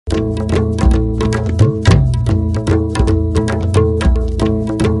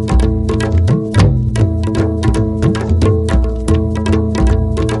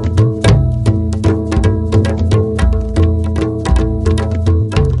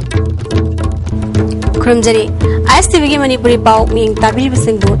Kurumjari, ISTV ki Manipuri pau ming tabiri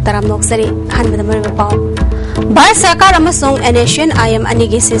bisingbu taram noksari hanbada mariba pau. Bharat Sarkar amasung Nation IM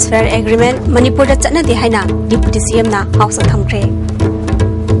anigi ceasefire agreement Manipur da chatnadi haina Deputy CM na House thamkre.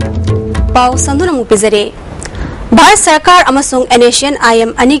 Pau sanduna mupizari. Bharat Sarkar amasung Nation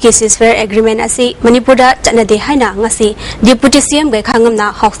IM anigi ceasefire agreement asi Manipur da chatnadi haina ngasi Deputy CM gai khangam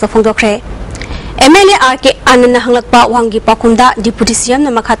na House phongdokre. MLA RK Anand hanglakpa wangi pakumda Deputy CM na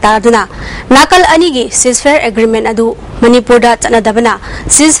makhata aduna nakal anigi ceasefire agreement adu Manipur da chanadabana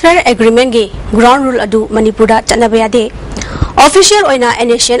ceasefire agreement gi ground rule adu Manipur da chanabayade official oina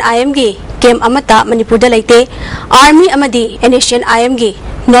Nation IM gi camp amata Manipur da laite army amadi Nation IM gi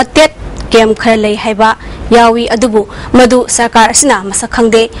noted camp khar lei haiba yawi adubu madu sarkar asina masak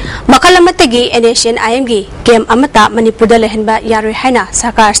khangde makal amatagi Nation IM gi camp amata Manipur da lehenba yaroi haina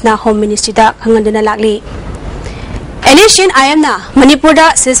sarkar asna home ministry da khanganduna lakli Nation IM na Manipur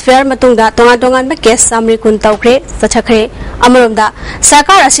da ceasefire matungda tongan ba case samri kun tawkre sachakre amaromda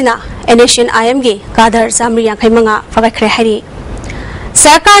sarkar asina Nation IM gi kadar samri yankhai manga fagakhre hari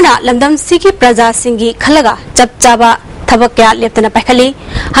sarkar na lamdam siki praja singi khalaga chapchaba thabak kya leptana pakhali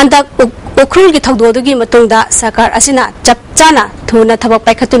handak ukrul gi thogdo gi matungda sarkar asina chapchana thuna thabak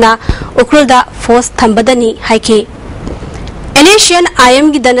paikhatuna ukrul da force thambadani haiki Nation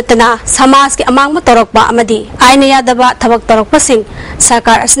IM gi danatana samas ki amang torokba amadi aina yadaba thabak torokpa sing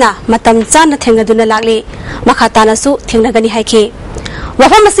sarkar asna matam chana thengaduna lakli makhatana su thengnagani haiki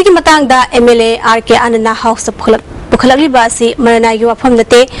wafam asigi matangda MLA RK Anand House pukhalakli basi marana yu wafam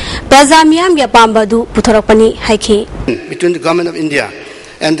nate praja miyam ya pambadu puthorakpani haiki between the government of India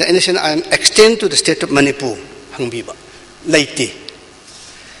and the Nation IM extend to the state of Manipur hangbiba laiti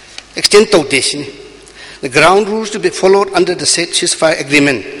extend to desini the ground rules to be followed under the said ceasefire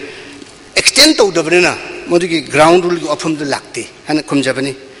agreement extend to the brina modigi ground rule of the lakti and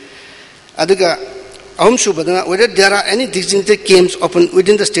kumjabani aduga subadana whether there are any designated camps open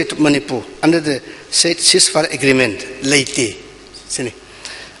within the state of Manipur under the said ceasefire agreement laiti sini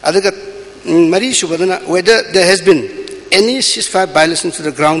aduga mari subadana whether there has been any ceasefire violation to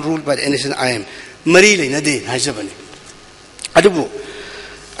the ground rule by the Nation IM mari leina de hajabani adubu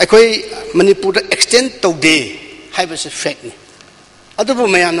akoi Manipur extend to day habis fact ni adubu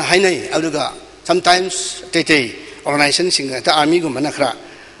mayam na hainai aduga sometimes tete organization singa ta army gu manakra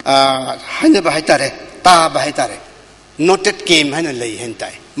haina ba haitare ta ba haitare noted came haina lei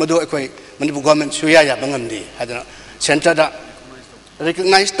hentai madu akoi Manipur government suya ya bangam de hadana center da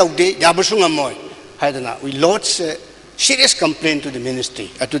recognize to day yabusunga moy hadana we lodge serious complaint to the ministry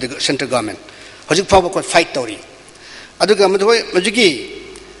to the central government hojik fawa ko fight tori aduga madu majugi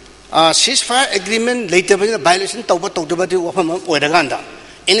ceasefire agreement later violation tauba tawdabadi wafam oidaganda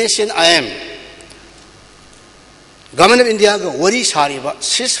Nation IM government of India go wari sariba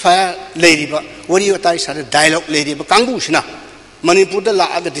ceasefire leiriba wari watai sare dialogue leiriba kangbu sina Manipur da la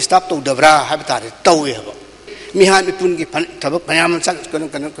aga disturb tawdabra habitare tawe haba mihan mipun gi thabak panyam sak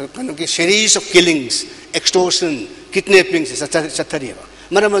kan ki series of killings extortion kidnapping sathari haba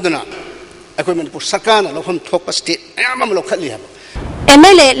maramaduna akoi Manipur sakana lofam thokpa state ayamam lokhali haba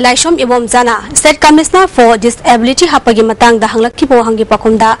MLA Laishom Ibom Jana, State Commissioner for Disability Hapagi Matang da Hanglakipo Hangi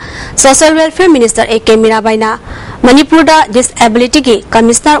Pakumda, Social Welfare Minister AK Mirabaina, Manipur da Disability Gi,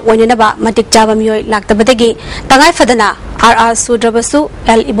 Commissioner Wanyanaba, Matik Java Myoy, Laktabadegi, Tangai Fadana, RR Sudrabasu,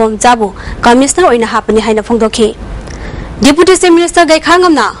 L Ibom Jabu, Commissioner Oina Hapani Haina Fongdoki. Deputy State Minister Gai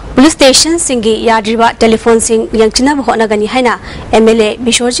Khangamna, Police Station Singi Yadriba Telephone Sing Yangchina Honagani Haina, MLA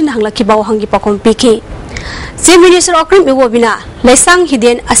Bishorjin Hanglakibo Hangi Pakum Piki. Chief Minister Okram Iwobina, Lesang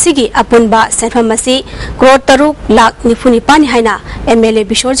Hidden Asigi Apunba Senfamasi, Growth Taruk Lak Nifunipani Haina, MLA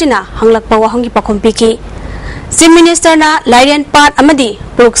Bishorjina, Hanglakpa Hangi Pakumpiki. Chief Minister na Larian Part Amadi,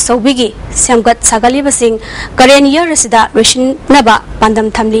 Brook Sobigi, Samgat Sagali Basing, Korean Year Resida, Rishin Naba,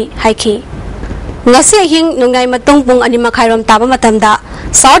 Pandam Tamli, Haiki. Ngasi hing nungai matung pung anima khairom taba matamda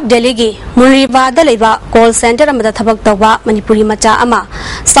South Delhi gi Munriba dalaiba call center amada thabak tawba Manipuri macha ama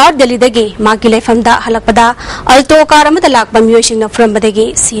South Delhi dagi magi lefamda halakpada alto car amada lakpa miyosing na from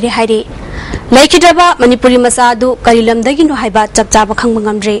badagi sire hairi laikidaba Manipuri masadu kalilam dagi no haiba chapchaba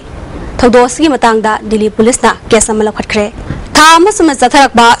khangmangamre thodos gi matangda Delhi police na case amala khatkre tha amasuma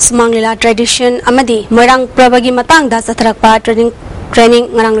zatharakba sumanglila tradition amadi moirang prabagi matangda zatharakba training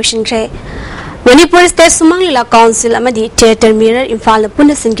ngarang lushinre Manipur State Sumanglila Council Amadi Theatre Mirror Imphal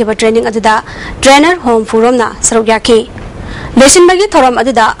Puna Sinkiba Training Aduda Trainer Home Forum na Sarugyaki Lesson Bagi Thoram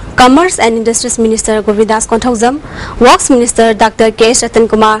Aduda Commerce and Industries Minister Govindas Konthawjam Works Minister Dr. K. Ratan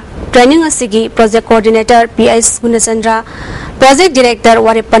Kumar Training Asigi Project Coordinator P.S. Gunachandra Project Director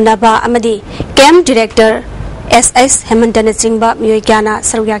Warip Pandaba Amadi Camp Director S.S. Hemantana Chingba Myoikyana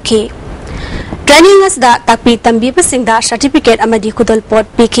Sarugyaki Training as da tapi tambi pasingda certificate amadi kudol pot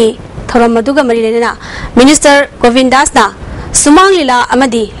piki thoram maduga mari lena Minister Govindas na Sumang lila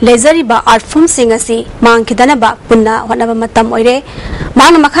amadi lezari ba art form singasi mang kidana ba punna honaba matam oire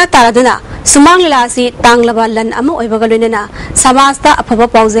mang makha taraduna Sumang lila si tanglaba lan amu oibaga lena samasta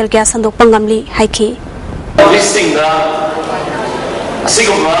apaba pausel kya sandok pangamli haiki listing the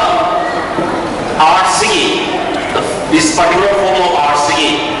sigma RC this particular form of RC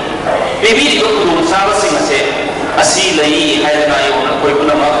maybe the good servicing asi lai haidana yona koi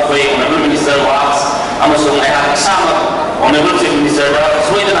punama koi honorable minister was amasung I have sama honorable chief minister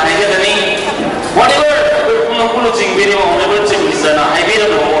so idan haidani whatever punakulu ching video honorable chief minister na haibira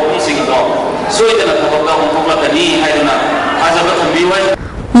no sing do so idan thokka hongkokla tani haidana ajaba thambi wai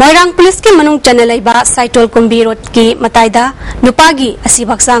Moirang Police ki manung channel ba Saitol Kumbi Road ki mataida nupagi asi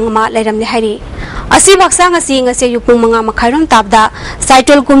baksang ma lairam ni hari asi baksang asi ngase yupung mga makhairam tabda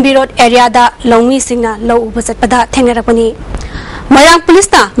Saitol Kumbi Road area da longmi singna lo ubasat pada thengarapani Moirang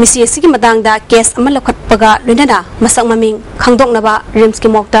Police na misi asi ki madang da case amal lokhat paga lunana masang maming khangdok na ba rims ki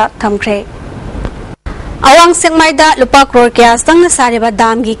mokta thamkhre Awang Sengmai da lupa crore kya sang sariba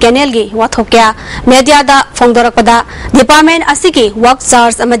dam gi canal gi wathokya media da phongdorak pada department asigi work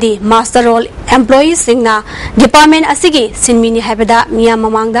charge amadi master role employees singna department asigi sinmini habada miya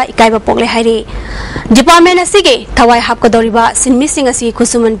mamang da ikaiba pokle hairi department asigi thawai hapkadoriba sinmi sing asi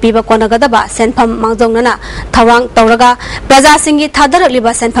khusuman piba konagada ba senpham mangjongna thawang tawraga praja singi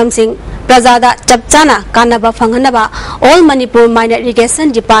thadarakliba senpham sing Prajada Chapchana Kanaba Fanganaba All Manipur Minor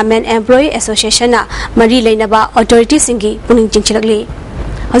Irrigation Department Employee Association na Mari Lainaba Authority Singi Puning Chinchilagli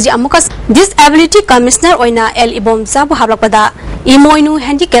Hoji Amukas Disability Commissioner Oina El Ibom Sabu Hablakpada Imoinu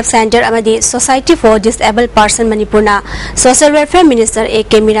Handicap Center Amadi Society for Disabled Person Manipur na Social Welfare Minister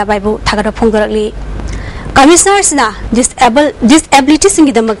A.K. Mirabaibu Thagara Phongdorakli Commissioners na disability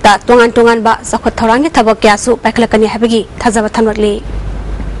singi damakta tongan ba zakhot thorangi thabak kyasu paikhlakani habagi thajaba thamrakli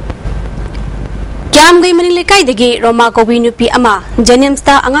Kyam gai maning lekai dagi Roma Kobi nupi ama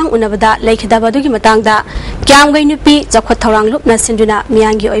Janimsta angang unabada laikhidaba dugi matangda Kyam gai nupi jakhot thorang lupna sinduna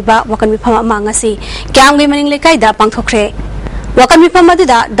miyangi oiba wakan mifam ama ngasi Kyam gai maning lekai da pangthokre wakan mifam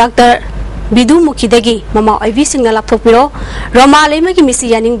aduda Dr. Bidu Mukhi dagi mama oivi singna lapthokpiro Roma leimagi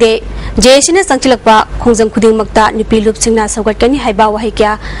misi yaningde Jesina sangchilakpa khongjang khuding makta nupi lup singna saugatkani haiba wahai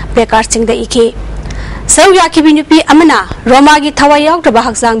kya bekar singda ikhi Sau yakibi nupi amana Roma gi thawai yaukdaba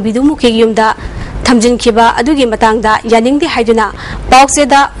haksang Bidu Mukhi yumda Thamjin khiba adugi matangda yaningde haiduna paukse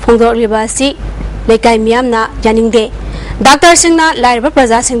phongdorliba si lekai miyamna yaningde Dr. Singna lairba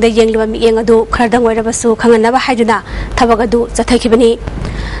praja singda yengliba miyeng adu khardang oirabasu khanganaba haiduna thabak adu chathaikibani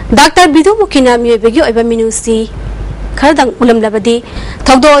Dr. Bidu Mukhina miyebegi oiba minusi khardang ulamlabadi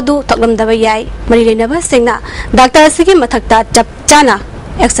thogdo adu thoklamdaba yai mari leinaba singna Dr. Sigi mathakta chapchana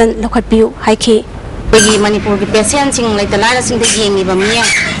action lokhatpiu haiki Bagi Manipur ki patient sing lai talai sing de yengi ba miya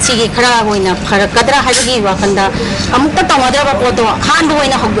sigi khara hoina pharakadra haji wakanda amukta tawadra ba poto khan do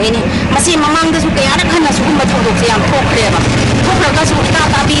hoina hogdo ini masi mamang da su kaya ra khana su gumba thok se yam thokre ba thokra ga su ta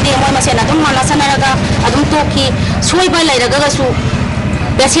ta bi de moi masena dum mala sanaraga adum to ki soi ba lai raga ga su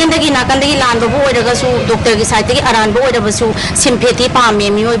patient dagi nakan dagi lan ba bo raga su doctor ki side dagi aran bo raga su sympathy pa me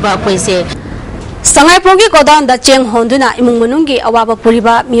mi oi ba koi se Sangai Progi Godan da Cheng Honduna imung manunggi awaba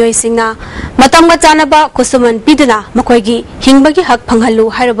puriba miyoi singna matamga chanaba kusuman piduna makoigi hingbagi hak phanghalu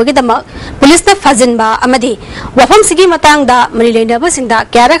hairobagi damak police na fajinba amadi wafam sigi matangda marileinaba singda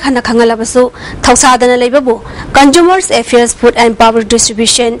kyara khana khangalabasu thausadana leibabu Consumers Affairs Food and Power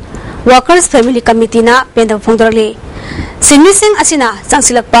Distribution Workers Family Committee na penda phongdorali Sinmi sing asina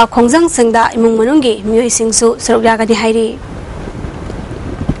changsilakpa khongjang singda imung manunggi miyoi singsu sarugyagani hairi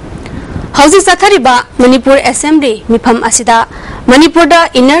Housing Sathariba Manipur Assembly Mifam Asida Manipur da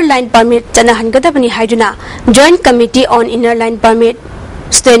Inner Line Permit Chanahangadabani Haiduna Joint Committee on Inner Line Permit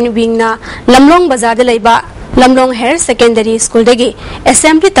Stand Wing na Lamlong Bazar da Laiba Lamlong Higher Secondary School dagi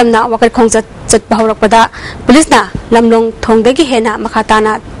Assembly tamna wakar khongjat chatpa haurakpada Police na Lamlong thongdagi hena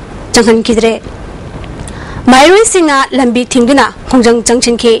makhatana changhan kidre Mairoi Singna lambi thingduna khongjang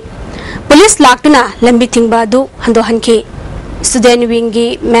changchinki Police laktuna lambi thingba du hando hanki Student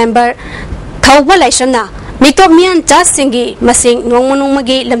Wingi member Thauba Laishamna Mitop Mian Jas Singi Masing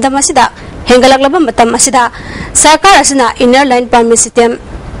Nongmanungmagi Lamdamasida Hengalaklaba Matam Masida Sarkar Asana Inner Line Permit System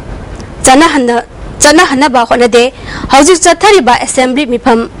Chana Hanaba Honade Housing Chathariba Assembly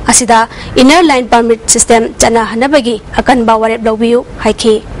Mifam Asida Inner Line Permit System Chana Hanabagi Akan Bawarep Lawbiu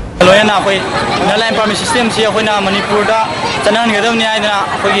Haiki Loyana koi Inner Line Permit System si akoina Manipur da chana hangadabni aina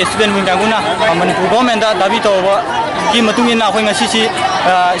koi student wing kanguna Manipur government da dabi tawba ki matungina koi ngasi si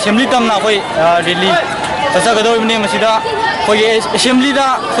assembly tamna koi release Tasa gadawibni masida koi assembly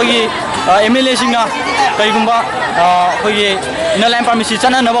da koi MLA सिंगना कईगुंबा अखोई inline permission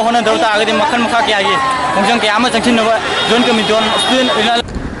चननब होनदब तागदि मखन मखा कयागी खोंजंग कया अमा चंगसिनब zone committee on student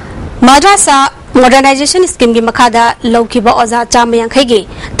Madrasa modernization scheme gi makhada lawkiba oza chama yankhai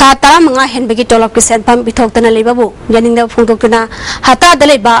tha tara manga henbagi tolop ki senpam bithoktana leibabu yaningda phungdoktuna hata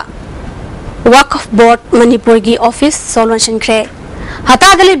daleba Waqf board Manipur gi office solution kre hata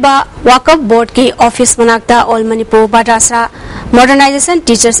daleba Waqf board ki office manakta all Manipur Madrasa modernization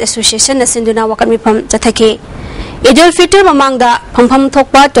teachers association na sinduna wakami pham chathaki Idul Fitr mamangda phangpham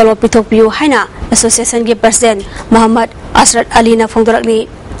thokpa tolop bithokpiu haina association gi president Muhammad Asrat Ali na phongdorakni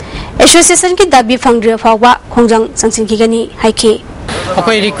Association ki dabi fangdre fawa khongjang sangsin ki gani haiki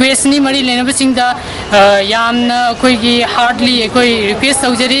akoi request ni mari lena basing da yamna akoi gi hardly akoi request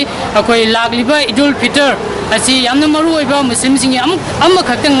saujari akoi lagliba Idul Fitr asi yamna maru oiba muslim sing am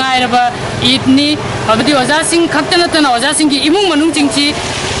khakta ngairaba Eid ni abadi oja sing khakta natana oja sing gi imung manung jingchi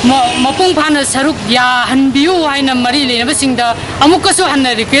mapung phana saruk ya hanbiu haina mari lena basing da amukasu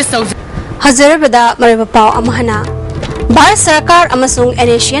hanna request saujari Hazarabada mariba pau amahana Bharat Sarkar amasung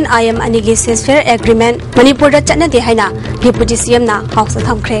Asian IM anigi ceasefire agreement Manipur da chana de haina deputy CM na house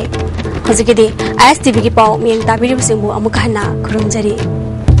thamkhre hojikidi ISTV ki pau mieng tabiri singbu amukana khurumjari